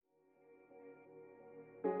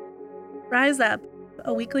Rise Up,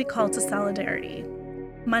 a weekly call to solidarity.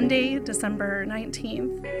 Monday, December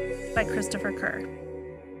 19th, by Christopher Kerr.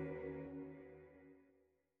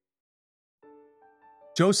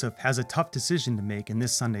 Joseph has a tough decision to make in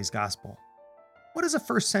this Sunday's gospel. What is a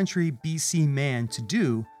first century BC man to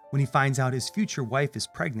do when he finds out his future wife is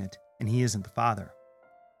pregnant and he isn't the father?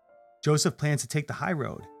 Joseph plans to take the high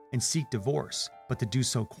road and seek divorce, but to do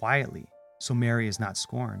so quietly, so Mary is not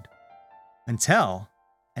scorned. Until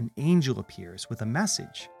an angel appears with a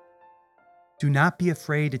message. Do not be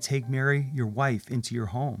afraid to take Mary, your wife, into your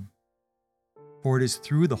home. For it is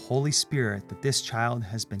through the Holy Spirit that this child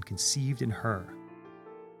has been conceived in her.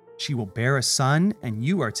 She will bear a son, and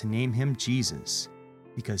you are to name him Jesus,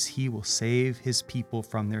 because he will save his people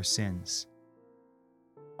from their sins.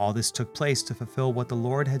 All this took place to fulfill what the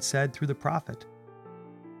Lord had said through the prophet.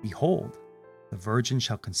 Behold, the virgin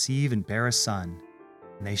shall conceive and bear a son,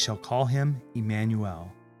 and they shall call him Emmanuel,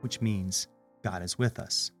 which means God is with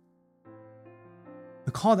us.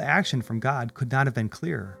 The call to action from God could not have been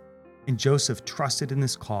clearer, and Joseph trusted in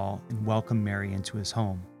this call and welcomed Mary into his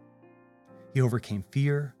home. He overcame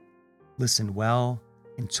fear, listened well,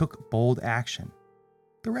 and took bold action.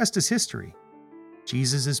 The rest is history.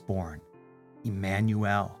 Jesus is born,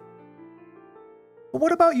 Emmanuel. But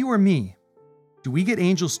what about you or me? Do we get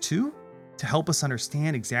angels too, to help us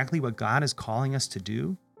understand exactly what God is calling us to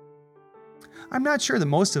do? I'm not sure that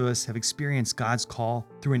most of us have experienced God's call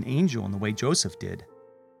through an angel in the way Joseph did.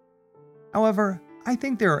 However, I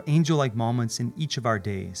think there are angel-like moments in each of our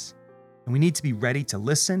days, and we need to be ready to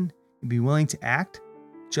listen and be willing to act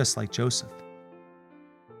just like Joseph.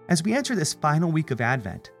 As we enter this final week of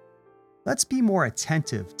Advent, let's be more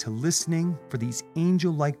attentive to listening for these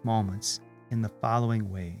angel-like moments in the following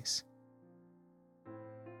ways.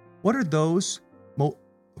 What are those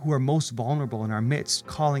who are most vulnerable in our midst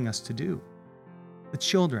calling us to do? The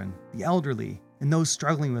children, the elderly, and those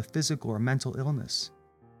struggling with physical or mental illness.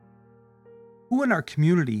 Who in our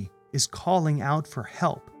community is calling out for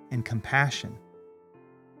help and compassion?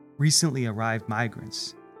 Recently arrived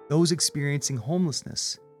migrants, those experiencing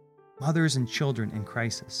homelessness, mothers and children in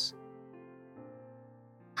crisis.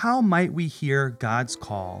 How might we hear God's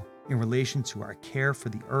call in relation to our care for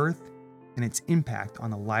the earth and its impact on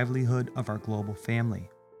the livelihood of our global family?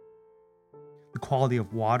 The quality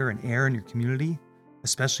of water and air in your community,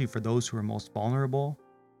 especially for those who are most vulnerable,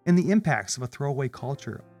 and the impacts of a throwaway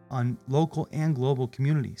culture on local and global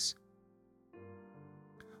communities.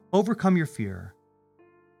 Overcome your fear,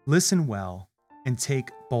 listen well, and take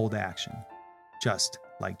bold action, just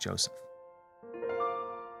like Joseph.